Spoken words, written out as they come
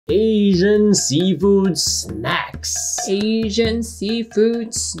Asian seafood snacks. Asian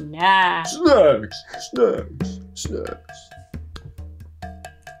seafood snacks. Snacks.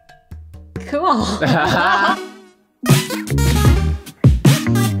 Cool.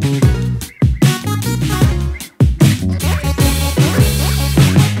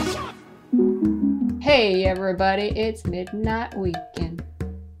 Hey everybody, it's Midnight Weekend.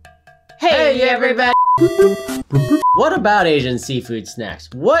 Hey everybody! What about Asian seafood snacks?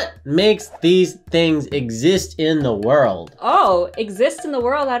 What makes these things exist in the world? Oh, exist in the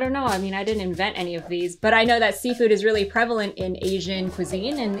world? I don't know. I mean, I didn't invent any of these, but I know that seafood is really prevalent in Asian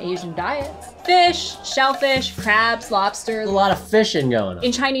cuisine and Asian diets. Fish, shellfish, crabs, lobster. A lot of fishing going on.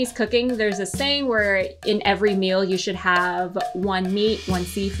 In Chinese cooking, there's a saying where in every meal you should have one meat, one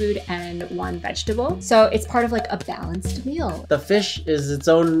seafood, and one vegetable. So it's part of like a balanced meal. The fish is its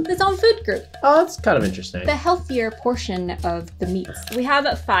own food group. Oh, that's kind of interesting. The healthier portion of the meats. We have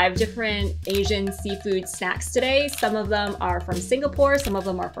 5 different Asian seafood snacks today. Some of them are from Singapore, some of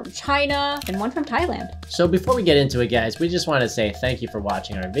them are from China, and one from Thailand. So before we get into it, guys, we just want to say thank you for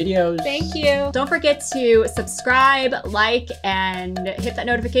watching our videos. Thank you. Don't forget to subscribe, like, and hit that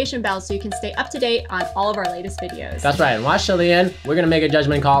notification bell so you can stay up to date on all of our latest videos. That's right, and watch till the end. We're gonna make a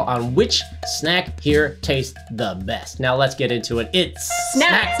judgment call on which snack here tastes the best. Now let's get into it. It's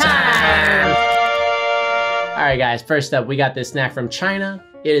snack time! All right, guys, first up, we got this snack from China.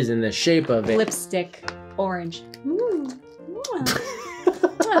 It is in the shape of a lipstick orange.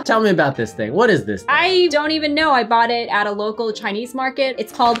 Tell me about this thing. What is this thing? I don't even know. I bought it at a local Chinese market.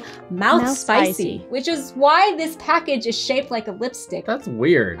 It's called Mouth Spicy, which is why this package is shaped like a lipstick. That's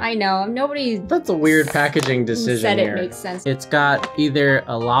weird. I know. Nobody That's a weird packaging decision said here. It makes sense. It's got either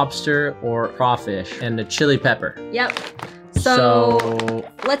a lobster or crawfish and a chili pepper. Yep. So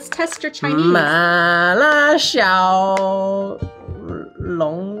let's test your Chinese. Ma la xiao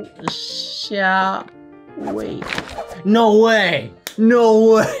long xia wei. No way.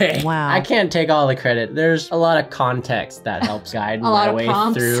 No way. Wow. I can't take all the credit. There's a lot of context that helps guide my way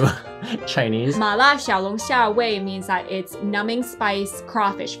through Chinese. Ma la xiao long xia wei means that it's numbing spice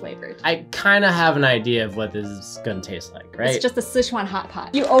crawfish flavored. I kind of have an idea of what this is gonna taste like, right? It's just a Sichuan hot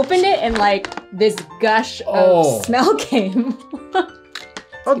pot. You opened it and like this gush of smell came.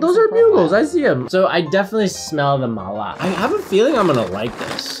 Oh, those are bugles. I see them. So I definitely smell the mala. I have a feeling I'm gonna like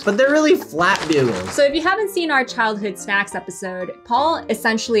this, but they're really flat bugles. So if you haven't seen our childhood snacks episode, Paul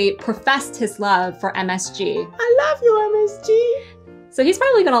essentially professed his love for MSG. I love you, MSG. So he's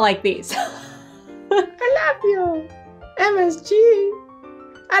probably gonna like these. I love you, MSG.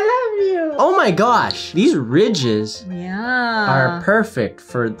 I love you. Oh my gosh, these ridges are perfect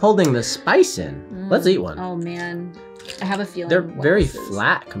for holding the spice in. Let's eat one. Oh man. I have a feeling they're very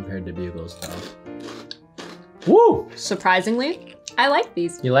flat compared to bugles though. Woo! Surprisingly, I like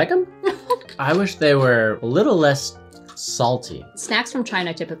these. You like them? I wish they were a little less salty. Snacks from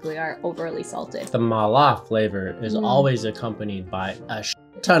China typically are overly salted. The mala flavor is always accompanied by a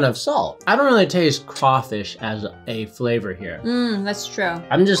ton of salt. I don't really taste crawfish as a flavor here. That's true.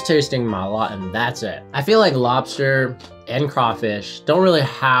 I'm just tasting mala and that's it. I feel like lobster and crawfish don't really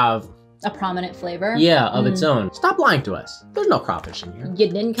have a prominent flavor? Yeah, of its own. Stop lying to us. There's no crawfish in here. You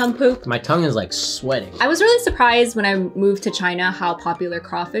didn't come poop. My tongue is like sweating. I was really surprised when I moved to China how popular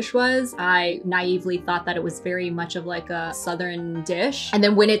crawfish was. I naively thought that it was very much of like a southern dish. And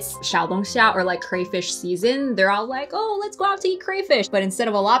then when it's xiaodongxia or like crayfish season, they're all like, oh, let's go out to eat crayfish. But instead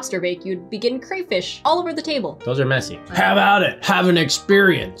of a lobster bake, you'd be getting crayfish all over the table. Those are messy. Have at it. Have an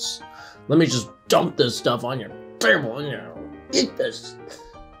experience. Let me just dump this stuff on your table and eat this.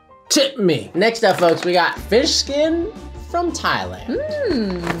 Tip me. Next up, folks, we got fish skin from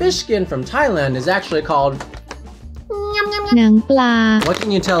Thailand. Fish skin from Thailand is actually called Nang pla. What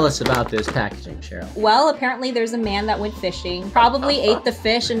can you tell us about this packaging, Cheryl? Well, apparently there's a man that went fishing, probably ate the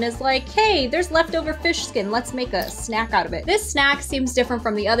fish and is like, hey, there's leftover fish skin. Let's make a snack out of it. This snack seems different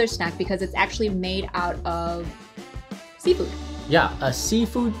from the other snack because it's actually made out of seafood. Yeah, a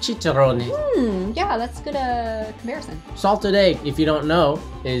seafood chicharrone. Yeah, that's a good comparison. Salted egg, if you don't know,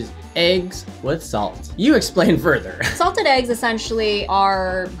 is eggs with salt. You explain further. Salted eggs essentially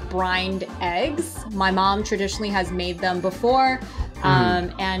are brined eggs. My mom traditionally has made them before.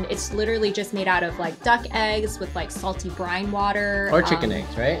 And it's literally just made out of like duck eggs with like salty brine water. Or chicken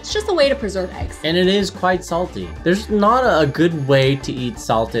eggs, right? It's just a way to preserve eggs. And it is quite salty. There's not a good way to eat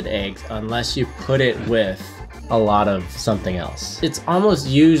salted eggs unless you put it with a lot of something else. It's almost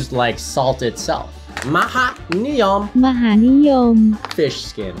used like salt itself. Mahaniyom. Mahaniyom. Fish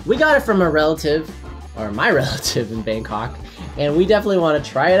skin. We got it from a relative, or my relative in Bangkok, and we definitely want to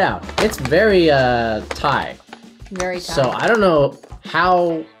try it out. It's very Thai. Very Thai. So I don't know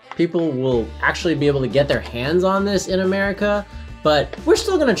how people will actually be able to get their hands on this in America, but we're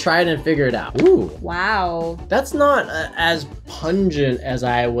still gonna try it and figure it out. Ooh. Wow. That's not as pungent as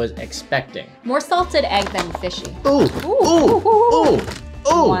I was expecting. More salted egg than fishy. Ooh. Ooh. Ooh.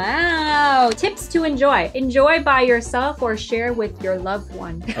 Ooh. Wow. Tips to enjoy. Enjoy by yourself or share with your loved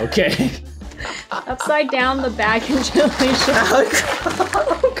one. Okay. Upside down the bag and chili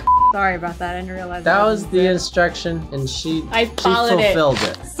Sorry about that. I didn't realize that was the instruction, and she fulfilled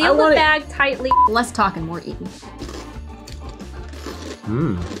it. Seal the bag tightly. Less talking, more eating.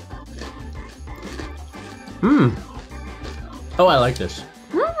 Mmm. Mmm. Oh, I like this.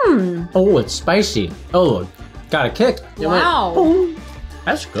 Mmm. Oh, it's spicy. Oh, got a kick. It wow. Went,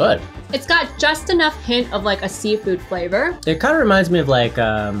 that's good. It's got just enough hint of like a seafood flavor. It kind of reminds me of like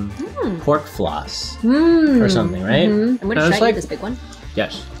pork floss or something, right? I'm gonna try like, this big one.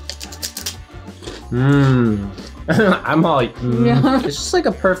 Yes. Mmm. I'm all. Yeah. It's just like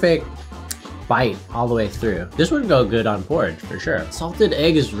a perfect bite all the way through. This would go good on porridge for sure. Salted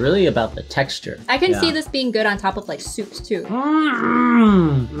egg is really about the texture. I can see this being good on top of like soups too.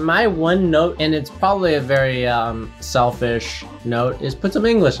 My one note, and it's probably a very selfish note, is put some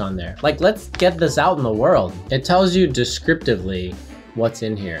English on there. Like, let's get this out in the world. It tells you descriptively what's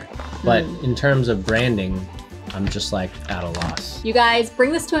in here, but in terms of branding, I'm just like at a loss. You guys,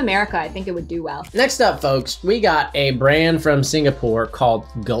 bring this to America. I think it would do well. Next up, folks, we got a brand from Singapore called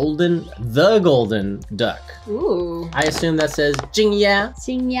The Golden Duck. Ooh. I assume that says Jingya.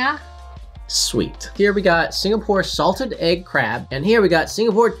 Jingya. Sweet. Here we got Singapore salted egg crab, and here we got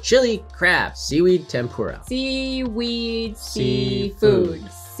Singapore chili crab, seaweed tempura. Seaweed seafood.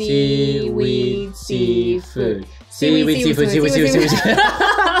 Seaweed seafood. Seaweed seafood.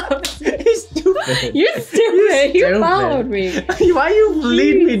 He's stupid. You're stupid. You followed me. Why you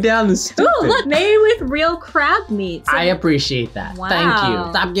lead me down the stupid? Oh, look, made with real crab meat. I appreciate that. Wow. Thank you.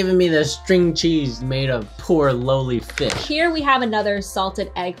 Stop giving me the string cheese made of poor lowly fish. Here we have another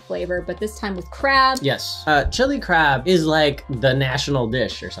salted egg flavor, but this time with crab. Yes. Chili crab is like the national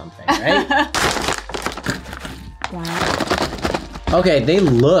dish or something, right? Wow. Okay, they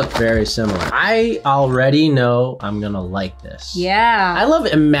look very similar. I already know I'm gonna like this. Yeah. I love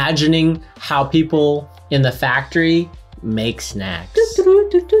imagining how people in the factory make snacks.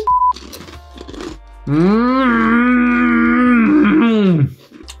 Mmm.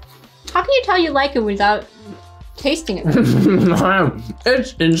 How can you tell you like it without tasting it?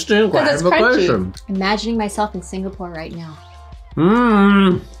 It's instant gratification. Imagining myself in Singapore right now.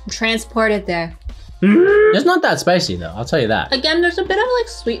 Mmm. I'm transported there. It's not that spicy though, I'll tell you that. Again, there's a bit of like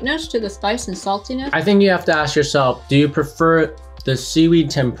sweetness to the spice and saltiness. I think you have to ask yourself, do you prefer the seaweed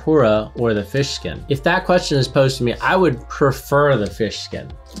tempura or the fish skin? If that question is posed to me, I would prefer the fish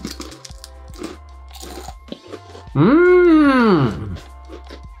skin. Mmm.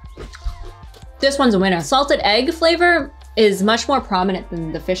 This one's a winner. Salted egg flavor is much more prominent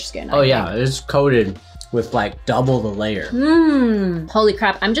than the fish skin. Oh yeah, it's coated with like double the layer. Mmm. Holy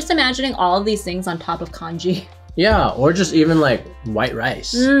crap. I'm just imagining all of these things on top of congee. Yeah, or just even like white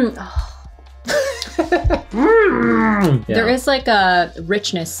rice. Mmm. Oh. Yeah. There is like a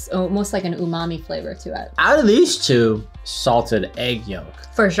richness, almost like an umami flavor to it. Out of these two, salted egg yolk.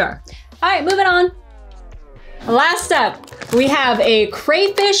 For sure. All right, moving on. Last up, we have a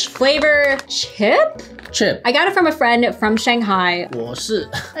crayfish flavor chip. I got it from a friend from Shanghai. 我是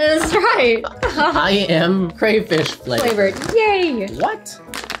That's right. I am crayfish flavored. Yay. What?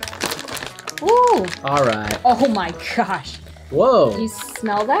 Ooh. All right. Oh my gosh. Whoa. You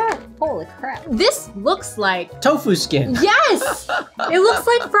smell that? Holy crap. This looks like tofu skin. Yes. It looks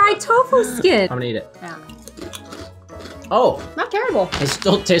like fried tofu skin. I'm gonna eat it. Yeah. Oh. Not terrible. It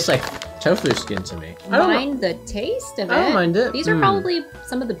still tastes like tofu skin to me. I don't mind the taste of it. I don't mind it. These are probably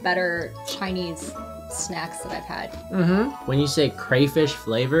some of the better Chinese snacks that I've had. When you say crayfish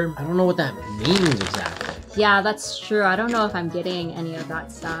flavor, I don't know what that means exactly. Yeah, that's true. I don't know if I'm getting any of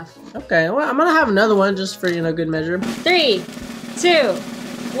that stuff. Okay, well, I'm gonna have another one just for, you know, good measure. 3, 2,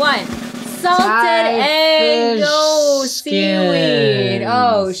 1. Salted egg. Oh, seaweed.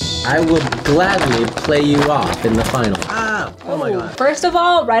 Oh, I will gladly play you off in the final. Oh my god. First of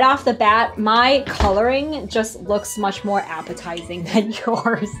all, right off the bat, my coloring just looks much more appetizing than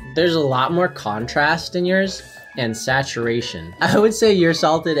yours. There's a lot more contrast in yours and saturation. I would say your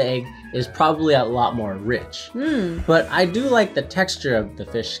salted egg is probably a lot more rich. But I do like the texture of the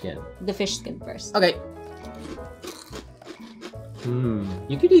fish skin. The fish skin first. Okay.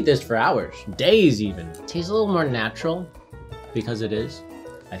 You could eat this for hours, days even. Tastes a little more natural because it is,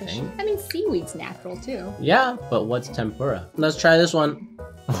 I think. I mean, seaweed's natural too. Yeah, but what's tempura? Let's try this one.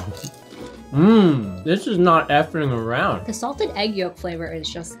 Mmm, this is not effing around. The salted egg yolk flavor is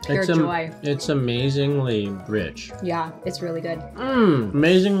just pure It's joy. It's amazingly rich. Yeah, it's really good. Mmm,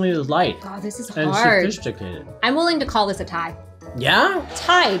 amazingly light. Oh, this is And hard. sophisticated. I'm willing to call this a tie. Yeah?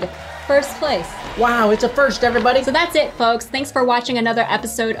 Tied. First place. Wow, it's a first, everybody. So that's it, folks. Thanks for watching another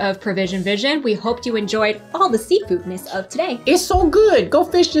episode of Provision Vision. We hoped you enjoyed all the seafoodness of today. It's so good. Go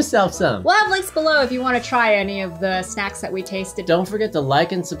fish yourself some. We'll have links below if you want to try any of the snacks that we tasted. Don't forget to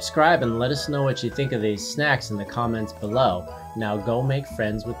like and subscribe and let us know what you think of these snacks in the comments below. Now go make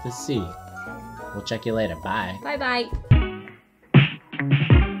friends with the sea. We'll check you later. Bye. Bye-bye.